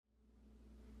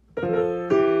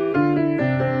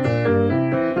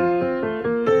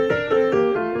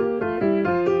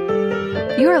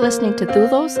are listening to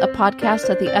Doulos, a podcast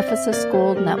of the Ephesus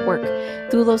School Network.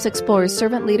 Doulos explores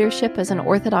servant leadership as an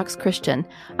Orthodox Christian.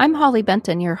 I'm Holly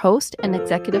Benton, your host and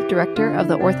Executive Director of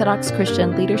the Orthodox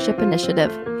Christian Leadership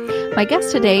Initiative. My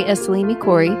guest today is Salimi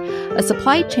Khoury, a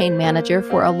supply chain manager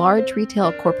for a large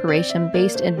retail corporation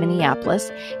based in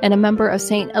Minneapolis and a member of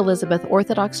St. Elizabeth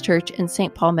Orthodox Church in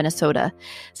St. Paul, Minnesota.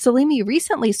 Salimi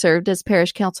recently served as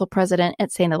parish council president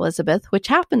at St. Elizabeth, which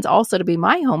happens also to be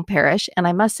my home parish, and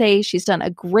I must say she's done a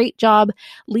great job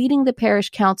leading the parish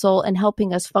council and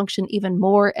helping us function even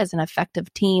more as an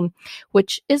effective team,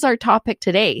 which is our topic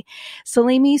today.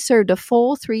 Salimi served a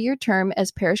full 3-year term as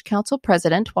parish council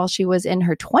president while she was in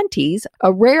her 20s,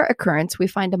 a rare occurrence we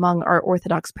find among our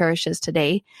Orthodox parishes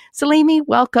today. Salimi,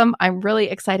 welcome. I'm really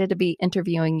excited to be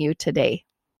interviewing you today.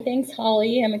 Thanks,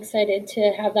 Holly. I'm excited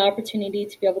to have the opportunity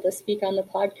to be able to speak on the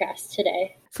podcast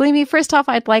today. Salimi, first off,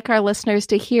 I'd like our listeners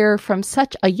to hear from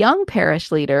such a young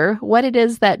parish leader what it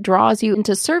is that draws you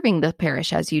into serving the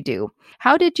parish as you do.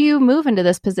 How did you move into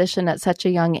this position at such a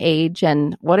young age,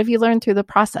 and what have you learned through the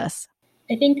process?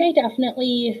 I think I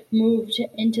definitely moved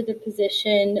into the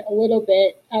position a little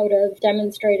bit out of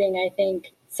demonstrating,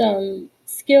 some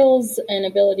skills and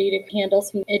ability to handle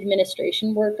some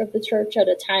administration work of the church at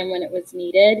a time when it was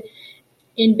needed,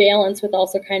 in balance with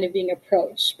also kind of being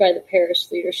approached by the parish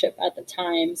leadership at the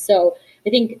time. So I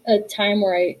think a time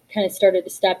where I kind of started to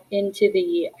step into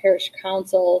the parish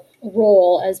council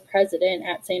role as president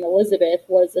at St. Elizabeth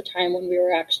was the time when we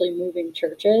were actually moving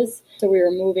churches. So we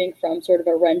were moving from sort of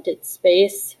a rented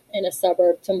space in a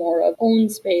suburb to more of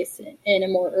owned space in a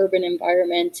more urban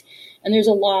environment. And there's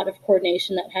a lot of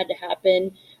coordination that had to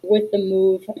happen with the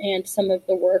move and some of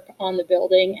the work on the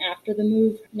building after the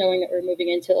move, knowing that we're moving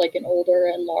into like an older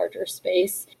and larger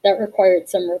space that required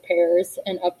some repairs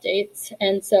and updates.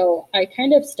 And so I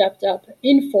kind of stepped up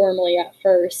informally at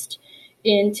first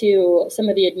into some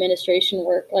of the administration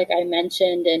work, like I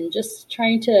mentioned, and just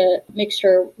trying to make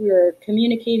sure we were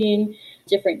communicating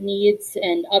different needs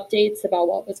and updates about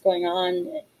what was going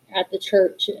on at the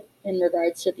church in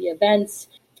regards to the events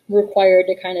required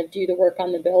to kind of do the work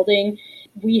on the building.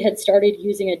 We had started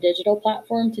using a digital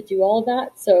platform to do all of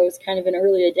that, so it was kind of an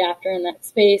early adapter in that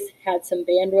space, had some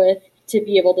bandwidth to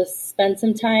be able to spend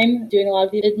some time doing a lot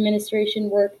of the administration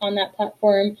work on that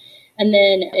platform. And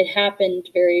then it happened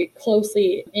very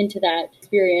closely into that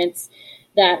experience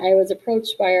that I was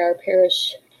approached by our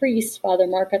parish priest, Father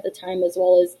Mark at the time, as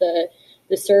well as the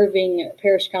serving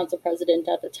parish council president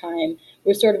at the time,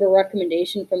 was sort of a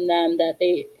recommendation from them that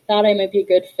they thought I might be a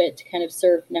good fit to kind of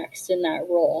serve next in that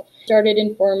role. Started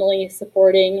informally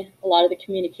supporting a lot of the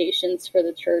communications for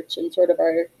the church and sort of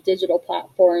our digital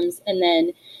platforms, and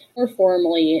then more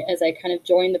formally as I kind of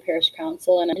joined the parish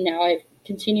council, and now I'm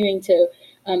continuing to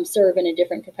serve in a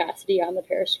different capacity on the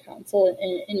parish council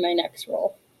in my next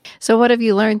role. So what have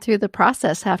you learned through the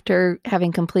process after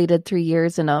having completed 3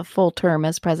 years in a full term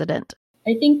as president?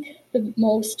 I think the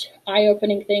most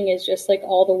eye-opening thing is just like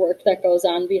all the work that goes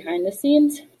on behind the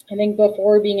scenes. I think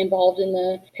before being involved in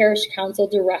the parish council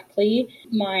directly,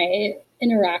 my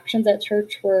interactions at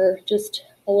church were just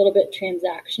a little bit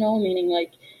transactional, meaning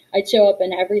like I'd show up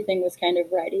and everything was kind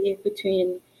of ready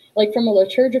between like from a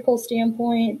liturgical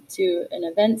standpoint to an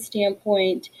event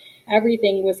standpoint.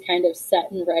 Everything was kind of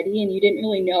set and ready, and you didn't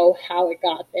really know how it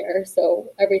got there. So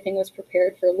everything was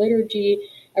prepared for liturgy.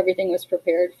 Everything was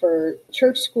prepared for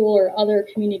church school or other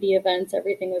community events.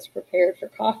 Everything was prepared for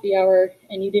coffee hour,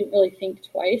 and you didn't really think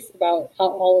twice about how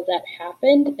all of that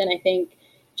happened. And I think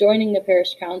joining the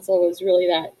parish council was really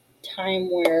that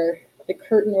time where the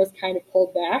curtain was kind of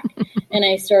pulled back, and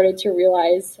I started to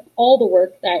realize all the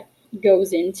work that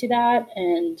goes into that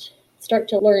and start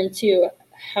to learn too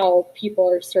how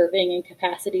people are serving in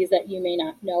capacities that you may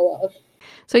not know of.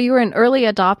 So you were an early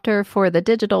adopter for the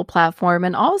digital platform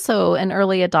and also an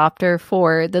early adopter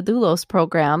for the Doulos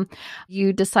program.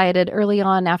 You decided early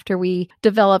on after we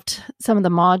developed some of the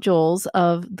modules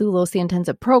of Doulos, the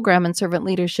intensive program and servant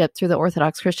leadership through the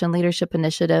Orthodox Christian Leadership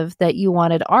Initiative, that you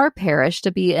wanted our parish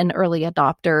to be an early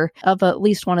adopter of at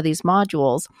least one of these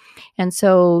modules. And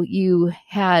so you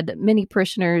had many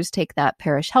parishioners take that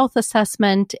parish health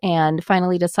assessment and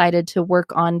finally decided to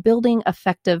work on building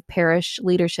effective parish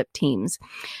leadership teams.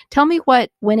 Tell me what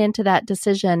went into that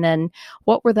decision and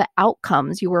what were the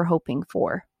outcomes you were hoping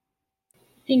for?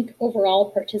 I think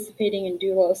overall participating in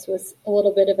Doulos was a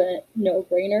little bit of a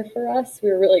no-brainer for us. We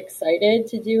were really excited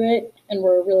to do it, and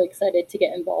we're really excited to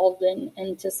get involved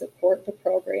and to support the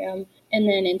program. And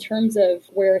then in terms of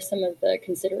where some of the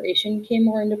consideration came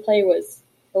more into play was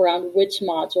around which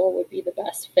module would be the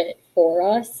best fit for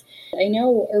us. I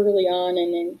know early on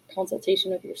and in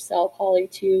consultation with yourself, Holly,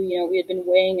 too, we had been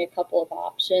weighing a couple of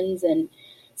options, and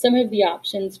some of the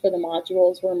options for the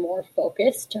modules were more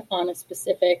focused on a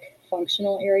specific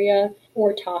functional area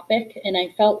or topic. And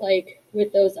I felt like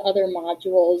with those other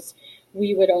modules,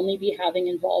 we would only be having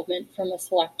involvement from a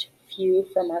select few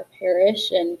from our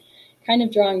parish, and kind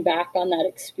of drawing back on that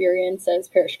experience as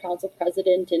parish council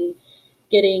president and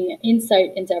getting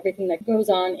insight into everything that goes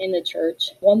on in the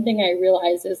church. One thing I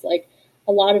realize is like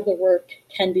a lot of the work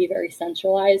can be very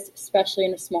centralized, especially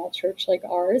in a small church like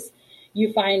ours.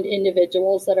 You find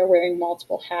individuals that are wearing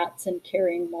multiple hats and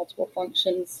carrying multiple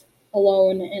functions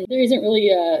alone, and there isn't really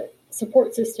a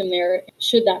support system there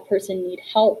should that person need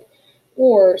help,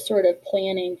 or sort of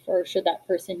planning for should that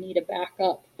person need a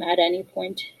backup at any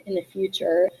point in the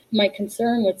future. My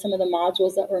concern with some of the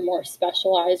modules that were more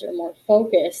specialized or more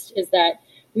focused is that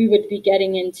we would be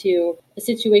getting into a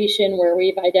situation where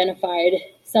we've identified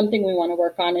something we want to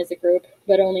work on as a group,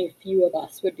 but only a few of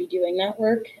us would be doing that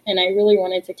work. And I really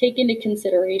wanted to take into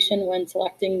consideration when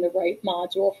selecting the right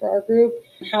module for our group,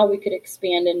 how we could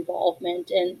expand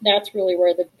involvement. And that's really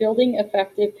where the Building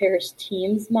Effective Parish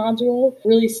Teams module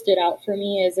really stood out for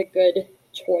me as a good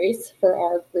choice for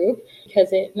our group,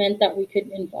 because it meant that we could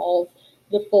involve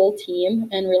the full team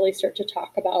and really start to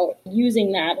talk about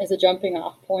using that as a jumping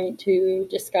off point to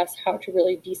discuss how to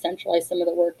really decentralize some of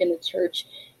the work in the church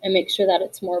and make sure that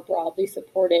it's more broadly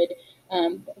supported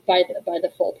by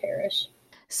the full parish.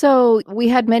 So we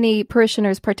had many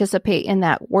parishioners participate in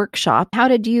that workshop. How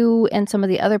did you and some of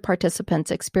the other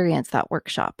participants experience that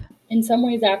workshop? In some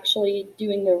ways, actually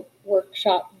doing the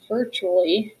workshop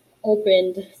virtually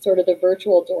opened sort of the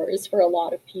virtual doors for a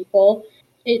lot of people.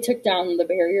 It took down the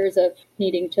barriers of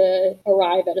needing to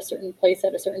arrive at a certain place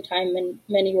at a certain time, and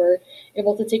many were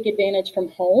able to take advantage from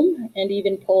home and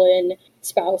even pull in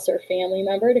spouse or family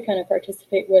member to kind of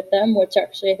participate with them, which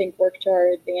actually I think worked to our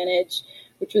advantage,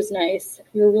 which was nice.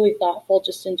 We were really thoughtful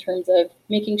just in terms of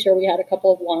making sure we had a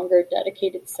couple of longer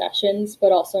dedicated sessions,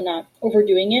 but also not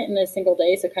overdoing it in a single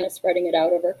day. So kind of spreading it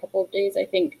out over a couple of days, I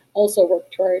think also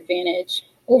worked to our advantage.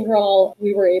 Overall,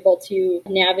 we were able to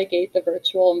navigate the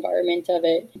virtual environment of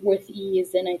it with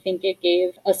ease, and I think it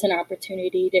gave us an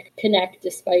opportunity to connect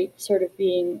despite sort of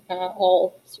being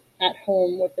all at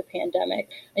home with the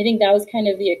pandemic. I think that was kind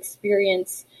of the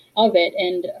experience of it,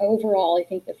 and overall, I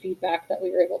think the feedback that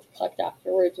we were able to collect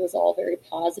afterwards was all very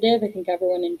positive. I think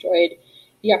everyone enjoyed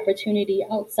the opportunity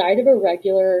outside of a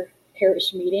regular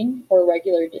parish meeting or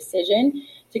regular decision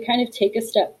to kind of take a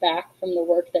step back from the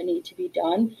work that needed to be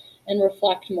done and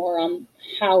reflect more on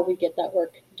how we get that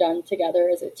work done together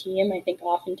as a team. I think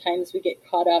oftentimes we get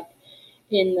caught up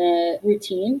in the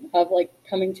routine of like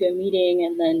coming to a meeting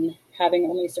and then having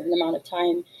only a certain amount of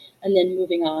time and then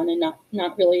moving on and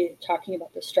not really talking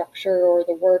about the structure or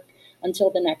the work until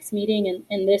the next meeting.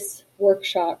 And this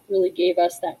workshop really gave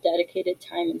us that dedicated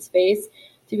time and space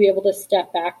to be able to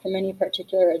step back from any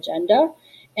particular agenda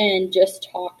and just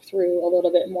talk through a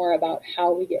little bit more about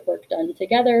how we get work done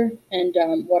together and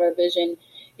what our vision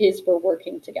is for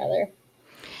working together.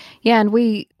 Yeah, and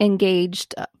we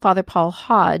engaged Father Paul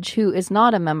Hodge, who is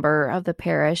not a member of the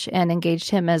parish, and engaged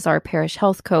him as our parish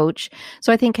health coach.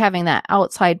 So I think having that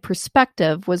outside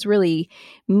perspective was really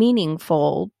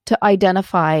meaningful to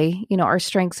identify, our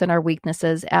strengths and our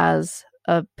weaknesses as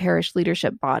a parish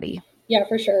leadership body. Yeah,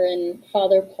 for sure. And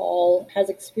Father Paul has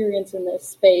experience in this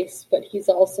space, but he's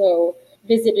also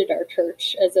visited our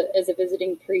church as a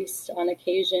visiting priest on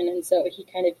occasion. And so he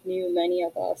kind of knew many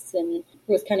of us and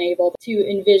was kind of able to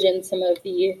envision some of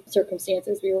the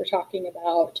circumstances we were talking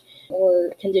about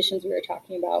or conditions we were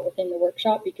talking about within the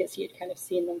workshop because he had kind of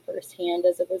seen them firsthand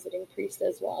as a visiting priest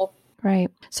as well.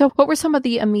 Right. So what were some of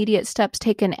the immediate steps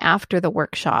taken after the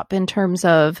workshop in terms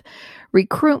of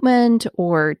recruitment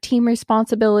or team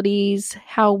responsibilities,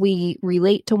 how we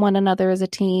relate to one another as a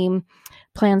team,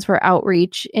 plans for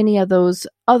outreach, any of those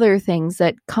other things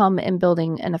that come in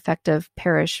building an effective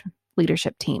parish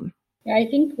leadership team? Yeah, I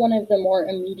think one of the more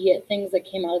immediate things that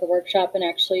came out of the workshop and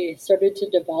actually started to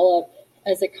develop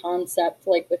as a concept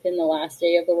like within the last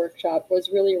day of the workshop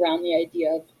was really around the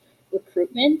idea of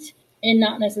recruitment. And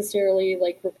not necessarily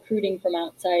like recruiting from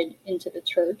outside into the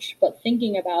church, but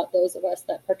thinking about those of us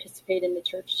that participate in the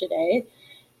church today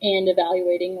and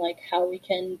evaluating like how we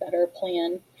can better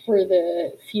plan for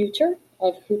the future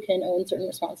of who can own certain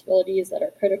responsibilities that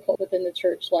are critical within the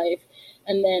church life.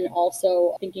 And then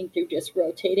also thinking through just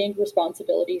rotating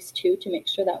responsibilities too, to make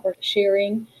sure that we're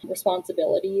sharing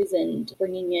responsibilities and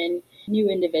bringing in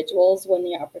new individuals when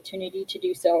the opportunity to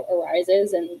do so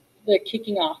arises. And the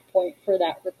kicking off point for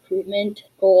that recruitment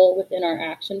goal within our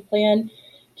action plan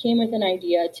came with an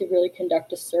idea to really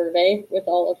conduct a survey with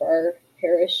all of our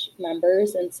parish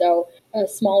members. And so a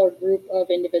smaller group of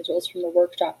individuals from the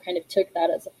workshop kind of took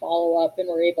that as a follow-up and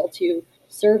were able to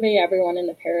survey everyone in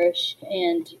the parish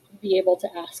and be able to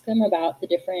ask them about the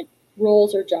different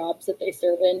roles or jobs that they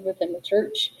serve in within the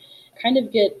church, kind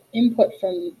of get input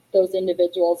from those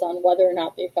individuals on whether or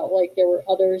not they felt like there were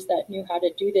others that knew how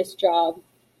to do this job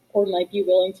or might be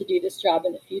willing to do this job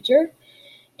in the future.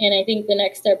 And I think the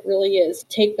next step really is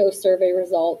take those survey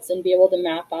results and be able to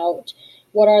map out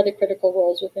what are the critical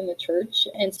roles within the church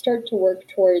and start to work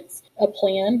towards a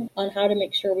plan on how to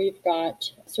make sure we've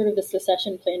got sort of the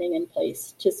succession planning in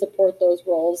place to support those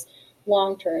roles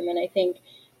long term. And I think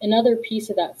another piece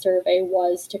of that survey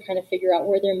was to kind of figure out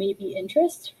where there may be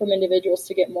interest from individuals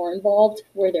to get more involved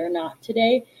where they're not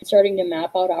today, starting to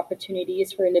map out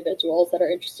opportunities for individuals that are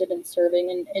interested in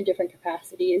serving in different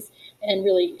capacities and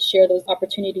really share those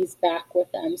opportunities back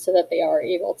with them so that they are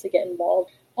able to get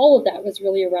involved. All of that was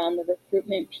really around the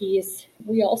recruitment piece.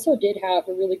 We also did have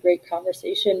a really great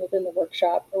conversation within the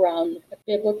workshop around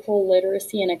biblical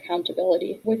literacy and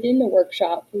accountability. Within the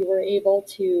workshop, we were able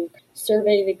to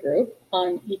survey the group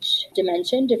on each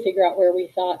dimension to figure out where we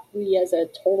thought we as a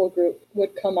total group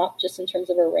would come up just in terms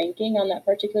of a ranking on that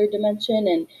particular dimension.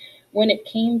 And when it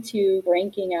came to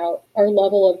ranking out our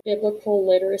level of biblical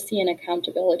literacy and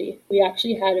accountability, we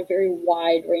actually had a very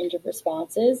wide range of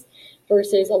responses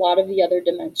versus a lot of the other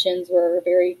dimensions were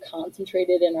very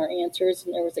concentrated in our answers,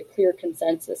 and there was a clear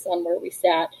consensus on where we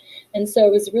sat. And so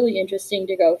it was really interesting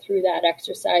to go through that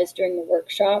exercise during the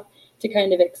workshop to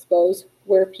kind of expose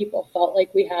where people felt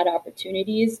like we had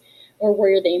opportunities or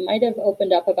where they might have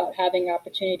opened up about having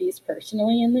opportunities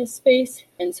personally in this space.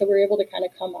 And so we're able to kind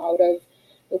of come out of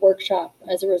the workshop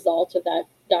as a result of that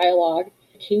dialogue,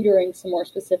 catering some more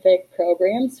specific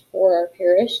programs for our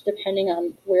parish, depending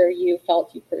on where you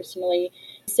felt you personally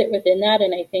sit within that.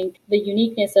 And I think the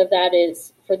uniqueness of that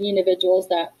is for the individuals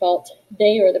that felt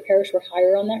they or the parish were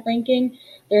higher on that ranking,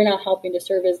 they're now helping to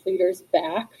serve as leaders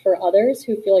back for others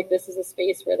who feel like this is a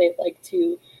space where they'd like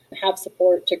to have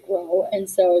support to grow. And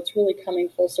so it's really coming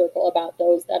full circle about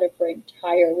those that have ranked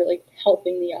higher, really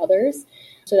helping the others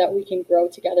so that we can grow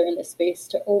together in this space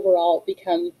to overall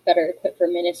become better equipped for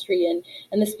ministry.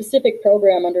 And the specific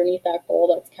program underneath that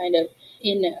goal that's kind of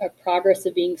in a progress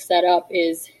of being set up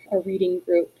is a reading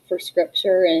group for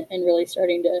scripture and really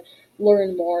starting to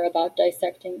learn more about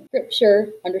dissecting scripture,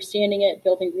 understanding it,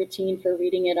 building routine for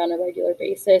reading it on a regular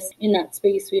basis. In that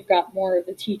space, we've got more of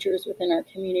the teachers within our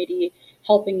community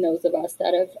helping those of us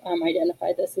that have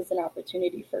identified this as an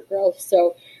opportunity for growth.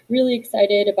 So really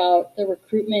excited about the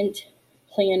recruitment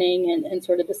planning and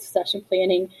sort of the succession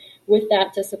planning with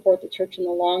that to support the church in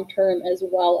the long term, as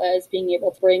well as being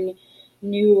able to bring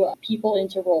new people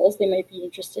into roles they might be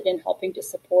interested in helping to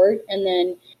support. And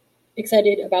then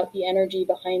excited about the energy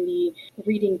behind the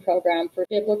reading program for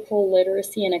biblical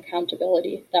literacy and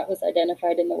accountability that was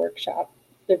identified in the workshop.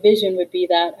 The vision would be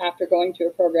that after going through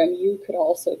a program, you could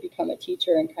also become a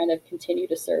teacher and kind of continue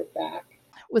to serve back.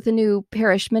 With the new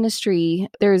parish ministry,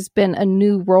 there's been a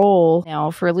new role now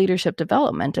for leadership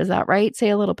development. Is that right? Say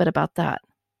a little bit about that.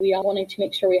 We all wanted to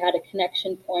make sure we had a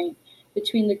connection point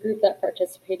between the group that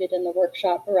participated in the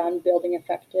workshop around building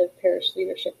effective parish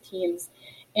leadership teams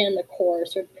and the core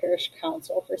sort of parish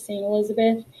council for St.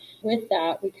 Elizabeth. With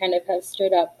that, we kind of have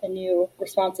stood up a new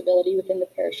responsibility within the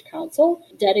parish council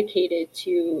dedicated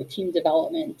to team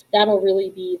development. That'll really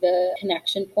be the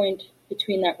connection point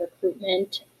between that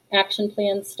recruitment action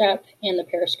plan step and the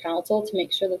parish council to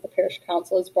make sure that the parish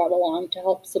council is brought along to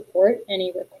help support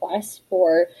any requests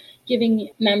for giving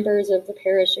members of the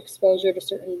parish exposure to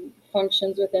certain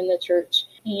functions within the church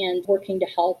and working to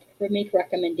help make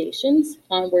recommendations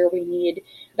on where we need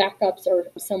backups or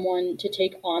someone to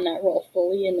take on that role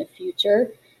fully in the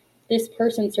future. This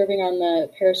person serving on the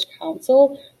parish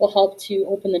council will help to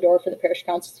open the door for the parish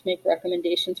council to make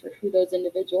recommendations for who those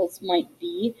individuals might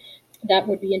be that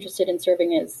would be interested in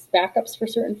serving as backups for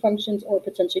certain functions or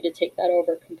potentially to take that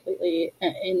over completely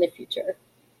in the future.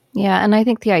 Yeah, and I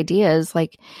think the idea is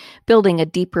like building a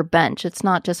deeper bench. It's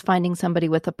not just finding somebody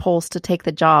with a pulse to take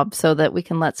the job so that we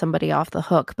can let somebody off the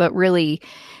hook, but really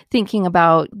thinking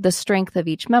about the strength of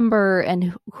each member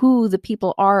and who the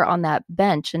people are on that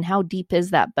bench and how deep is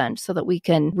that bench so that we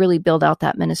can really build out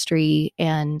that ministry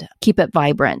and keep it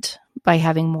vibrant by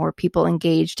having more people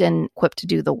engaged and equipped to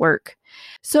do the work.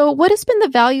 So what has been the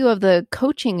value of the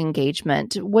coaching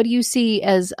engagement? What do you see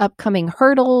as upcoming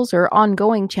hurdles or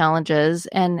ongoing challenges?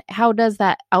 And how does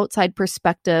that outside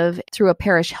perspective through a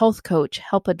parish health coach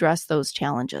help address those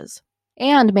challenges?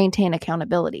 and maintain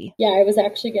accountability. Yeah, I was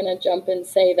actually going to jump and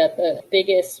say that the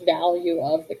biggest value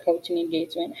of the coaching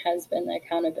engagement has been the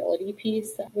accountability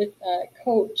piece. With a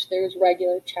coach, there's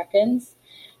regular check-ins.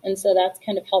 And so that's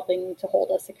kind of helping to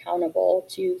hold us accountable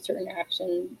to certain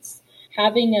actions.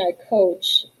 Having a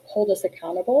coach hold us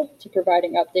accountable to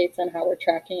providing updates on how we're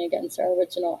tracking against our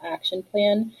original action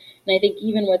plan. And I think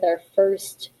even with our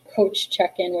first coach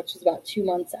check-in, which was about 2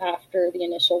 months after the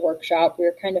initial workshop, we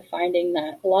were kind of finding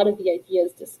that a lot of the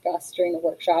ideas discussed during the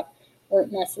workshop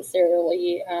weren't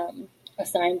necessarily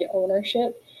assigned to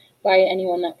ownership by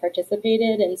anyone that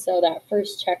participated. And so that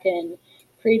first check-in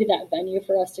created that venue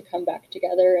for us to come back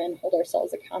together and hold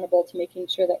ourselves accountable to making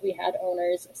sure that we had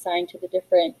owners assigned to the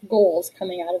different goals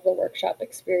coming out of the workshop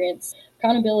experience.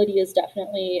 Accountability is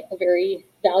definitely a very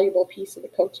valuable piece of the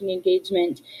coaching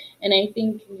engagement. And I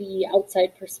think the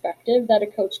outside perspective that a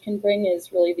coach can bring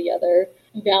is really the other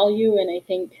value. And I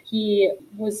think he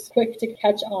was quick to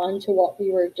catch on to what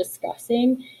we were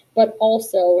discussing, but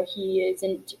also he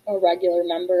isn't a regular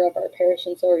member of our parish,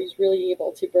 and so he's really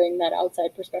able to bring that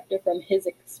outside perspective from his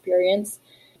experience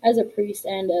as a priest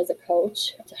and as a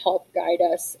coach to help guide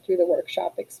us through the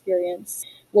workshop experience.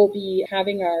 We'll be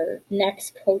having our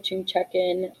next coaching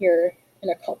check-in here in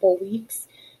a couple weeks.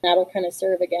 That'll kind of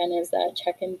serve again as that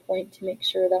check-in point to make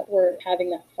sure that we're having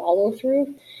that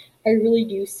follow-through. I really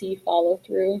do see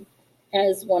follow-through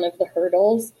as one of the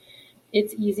hurdles.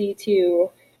 It's easy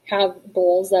to have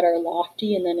goals that are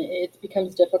lofty, and then it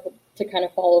becomes difficult to kind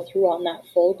of follow through on that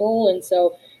full goal. And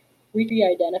so we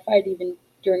identified even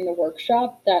during the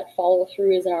workshop that follow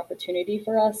through is an opportunity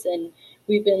for us. And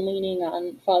we've been leaning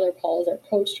on Father Paul as our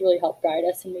coach to really help guide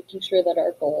us in making sure that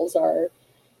our goals are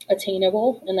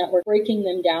attainable and that we're breaking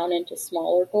them down into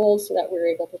smaller goals so that we're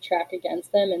able to track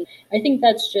against them. And I think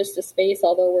that's just a space,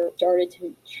 although we're started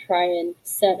to try and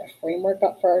set a framework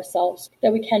up for ourselves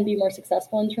that we can be more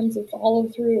successful in terms of follow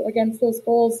through against those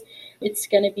goals. It's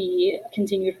going to be a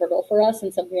continued hurdle for us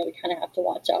and something that we kind of have to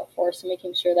watch out for. So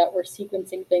making sure that we're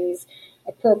sequencing things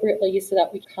appropriately so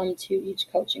that we come to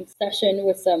each coaching session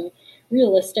with some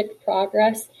realistic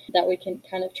progress that we can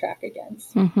kind of track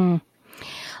against. Mm-hmm.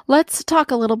 Let's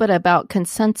talk a little bit about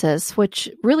consensus, which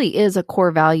really is a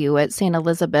core value at St.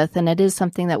 Elizabeth, and it is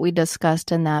something that we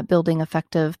discussed in that building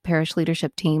effective parish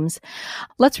leadership teams.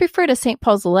 Let's refer to St.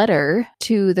 Paul's letter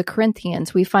to the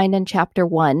Corinthians. We find in chapter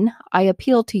 1, I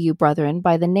appeal to you, brethren,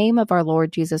 by the name of our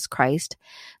Lord Jesus Christ,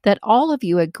 that all of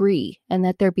you agree and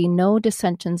that there be no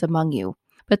dissensions among you,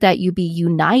 but that you be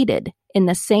united in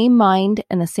the same mind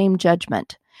and the same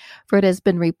judgment. For it has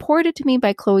been reported to me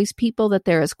by Chloe's people that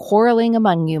there is quarreling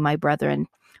among you, my brethren.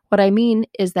 What I mean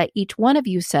is that each one of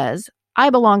you says, I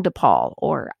belong to Paul,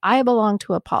 or I belong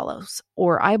to Apollos,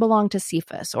 or I belong to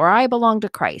Cephas, or I belong to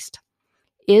Christ.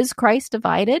 Is Christ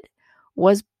divided?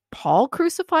 Was Paul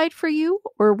crucified for you,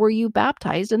 or were you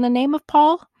baptized in the name of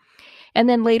Paul? And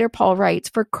then later Paul writes,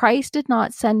 for Christ did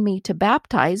not send me to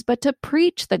baptize, but to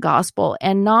preach the gospel,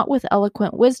 and not with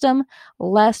eloquent wisdom,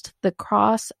 lest the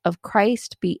cross of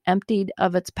Christ be emptied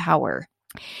of its power.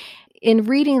 In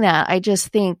reading that, I just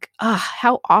think,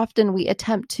 how often we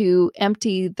attempt to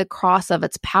empty the cross of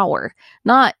its power.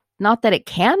 Not that it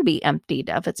can be emptied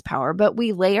of its power, but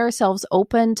we lay ourselves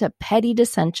open to petty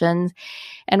dissensions,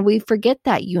 and we forget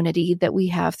that unity that we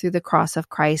have through the cross of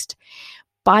Christ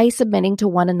by submitting to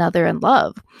one another in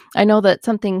love. I know that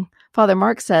something Father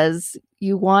Mark says,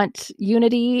 you want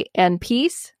unity and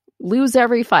peace, lose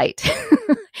every fight.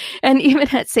 And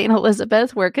even at St.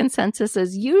 Elizabeth, where consensus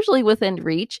is usually within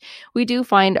reach, we do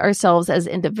find ourselves as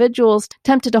individuals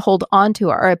tempted to hold on to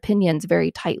our opinions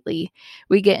very tightly.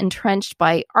 We get entrenched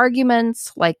by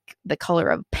arguments like the color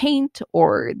of paint,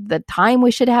 or the time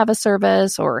we should have a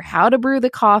service, or how to brew the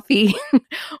coffee,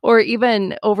 or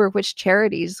even over which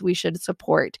charities we should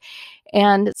support.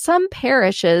 And some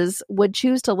parishes would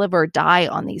choose to live or die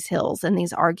on these hills and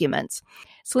these arguments.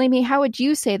 Salimi, how would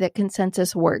you say that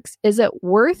consensus works? Is it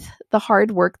worth the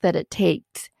hard work that it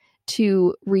takes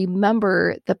to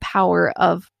remember the power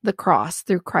of the cross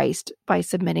through Christ by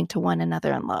submitting to one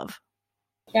another in love?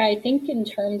 Yeah, I think in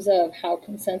terms of how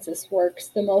consensus works,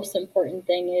 the most important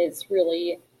thing is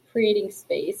really creating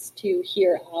space to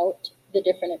hear out the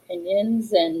different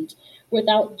opinions and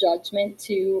without judgment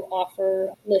to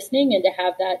offer listening and to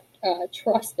have that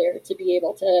trust there to be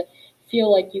able to feel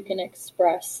like you can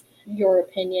express your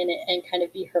opinion and kind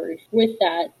of be heard. With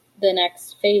that, the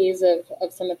next phase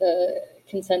of some of the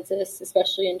consensus,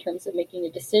 especially in terms of making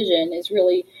a decision, is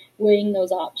really weighing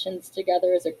those options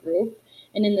together as a group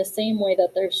And in the same way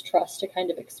that there's trust to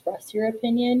kind of express your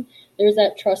opinion, there's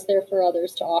that trust there for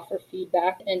others to offer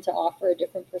feedback and to offer a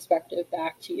different perspective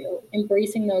back to you.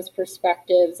 Embracing those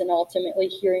perspectives and ultimately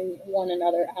hearing one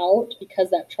another out, because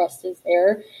that trust is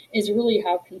there, is really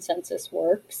how consensus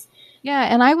works. Yeah,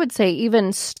 and I would say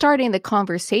even starting the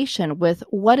conversation with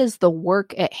what is the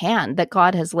work at hand that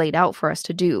God has laid out for us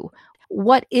to do?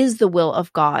 What is the will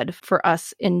of God for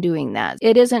us in doing that?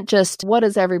 It isn't just what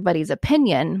is everybody's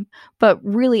opinion, but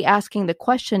really asking the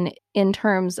question in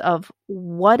terms of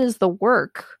what is the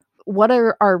work? What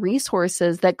are our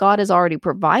resources that God has already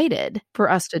provided for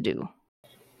us to do?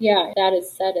 Yeah, that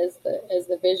is set as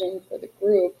the vision for the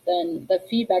group, then the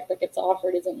feedback that gets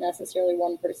offered isn't necessarily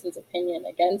one person's opinion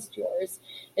against yours.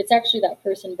 It's actually that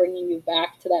person bringing you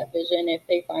back to that vision if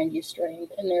they find you straying,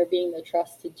 and there being the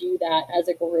trust to do that as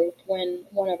a group when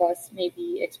one of us may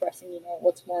be expressing,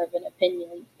 what's more of an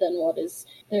opinion than what is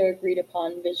the agreed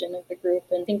upon vision of the group.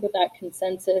 And I think with that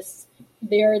consensus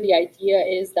there, the idea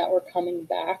is that we're coming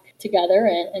back together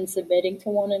and submitting to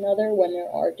one another when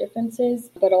there are differences,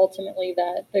 but ultimately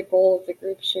that the goal of the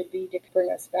group should be to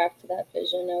bring us back to that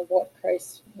vision of what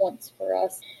Christ wants for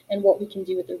us and what we can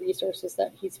do with the resources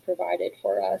that he's provided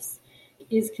for us.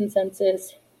 Is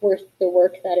consensus worth the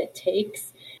work that it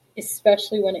takes,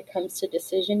 especially when it comes to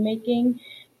decision making?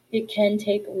 It can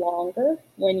take longer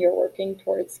when you're working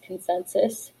towards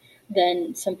consensus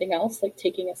than something else, like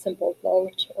taking a simple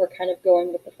vote or kind of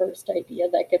going with the first idea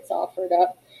that gets offered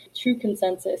up. True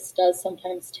consensus does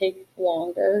sometimes take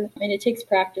longer, and it takes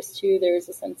practice too. There's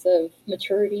a sense of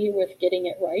maturity with getting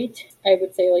it right. I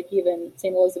would say, like, even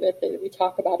St. Elizabeth, we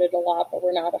talk about it a lot, but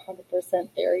we're not 100%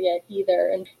 there yet either.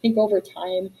 And I think over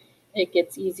time it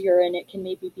gets easier and it can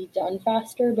maybe be done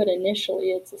faster, but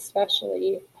initially it's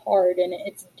especially hard and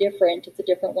it's different. It's a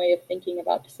different way of thinking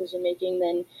about decision making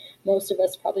than most of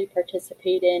us probably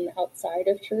participate in outside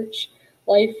of church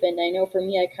life. And I know for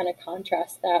me, I kind of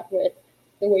contrast that with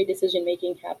the way decision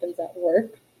making happens at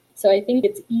work. So I think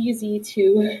it's easy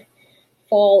to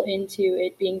fall into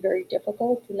it being very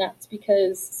difficult, and that's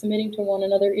because submitting to one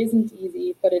another isn't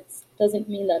easy, but it doesn't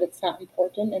mean that it's not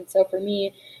important. And so for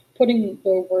me, putting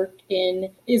the work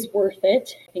in is worth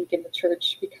it. I think in the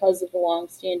church, because of the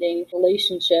long-standing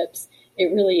relationships, it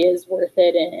really is worth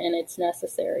it and it's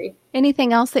necessary.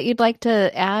 Anything else that you'd like to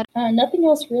add? Nothing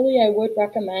else really. I would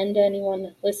recommend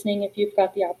anyone listening, if you've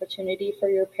got the opportunity for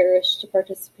your parish to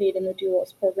participate in the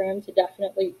Doulos program, to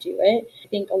definitely do it. I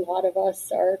think a lot of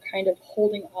us are kind of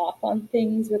holding off on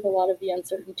things with a lot of the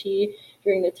uncertainty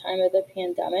during the time of the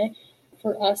pandemic.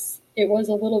 For us, it was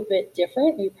a little bit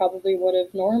different. We probably would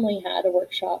have normally had a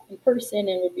workshop in person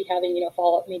and would be having,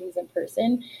 follow-up meetings in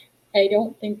person. I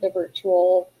don't think the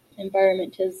virtual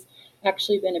environment has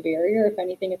actually been a barrier. If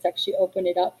anything, it's actually opened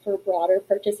it up for broader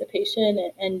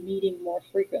participation and meeting more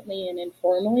frequently and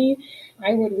informally.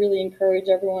 I would really encourage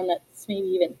everyone that's maybe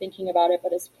even thinking about it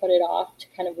but has put it off to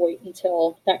kind of wait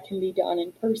until that can be done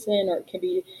in person or it can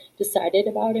be decided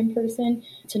about in person,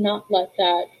 to not let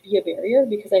that be a barrier,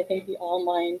 because I think the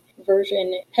online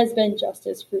version has been just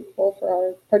as fruitful for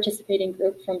our participating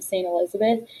group from St.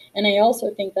 Elizabeth. And I also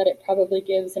think that it probably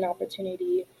gives an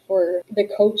opportunity for the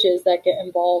coaches that get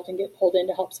involved and get pulled in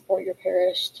to help support your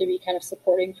parish to be kind of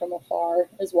supporting from afar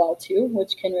as well too,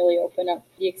 which can really open up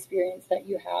the experience that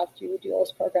you have through the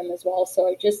Doulos program as well. So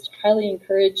I just highly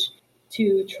encourage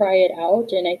to try it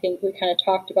out. And I think we kind of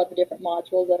talked about the different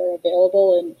modules that are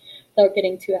available, and without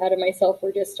getting too ahead of myself,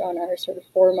 we're just on our sort of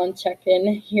 4-month check-in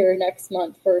here next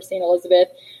month for St. Elizabeth.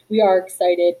 We are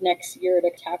excited next year to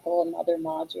tackle another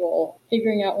module.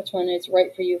 Figuring out which one is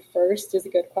right for you first is a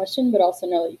good question, but also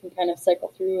know that you can kind of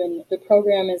cycle through, and the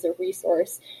program is a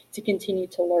resource to continue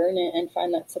to learn and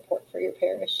find that support for your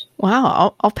parish.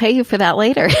 Wow, I'll pay you for that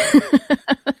later.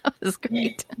 That was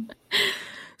great.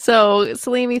 So,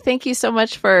 Salimi, thank you so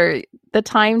much for the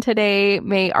time today.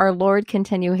 May our Lord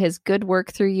continue his good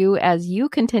work through you as you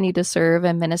continue to serve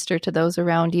and minister to those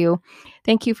around you.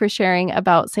 Thank you for sharing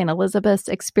about St. Elizabeth's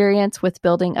experience with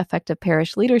building effective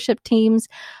parish leadership teams,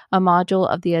 a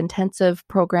module of the intensive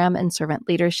program in servant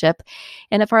leadership.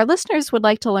 And if our listeners would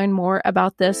like to learn more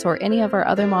about this or any of our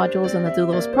other modules in the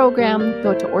Doulos program,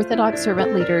 go to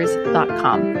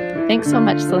orthodoxservantleaders.com. Thanks so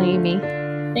much, Salimi.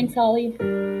 Thanks, Holly.